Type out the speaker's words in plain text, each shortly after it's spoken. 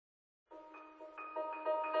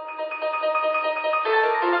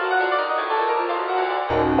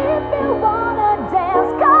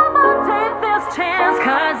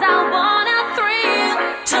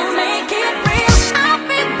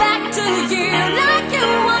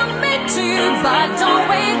but don't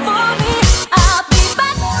wait for me. I'll be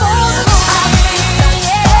back for more. I'll be back,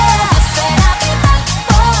 yeah. I said I'll be back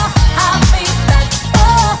for. I'll be back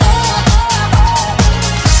for.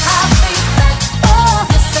 I'll be back for.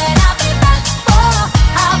 You said I'll be back for.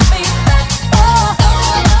 I'll be back for.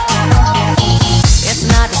 It's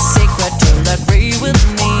not a secret, you'll agree with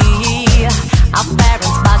me. Our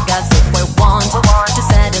parents bug us if we want to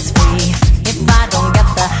set us free. If I don't get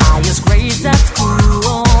the highest grades at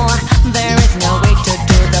school, there is no way to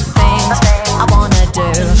do the things I wanna do.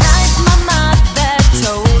 Tonight my mother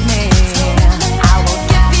told me I will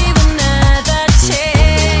give you another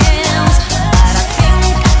chance, but I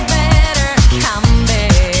think I better come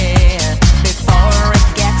back before it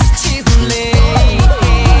gets too late.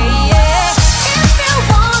 Yeah. If you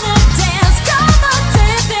wanna dance, come on,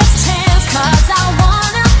 take this chance, 'cause I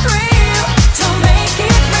wanna thrill to make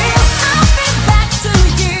it real. I'll be back to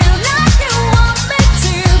you like you want me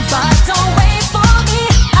to, but don't wait for me.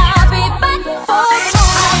 I'll be back for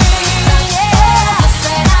more. Yeah, I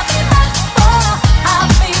said I'll be back for. I'll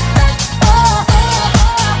be back for.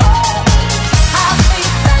 I'll be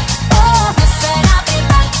back for. You said I'll be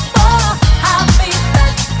back for. I'll be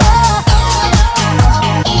back for.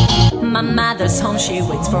 My mother's home, she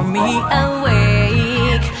waits for me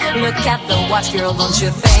awake. Look at the watch, girl, don't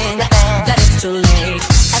you think that it's too late?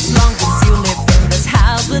 As long as you live in this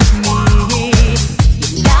house with me,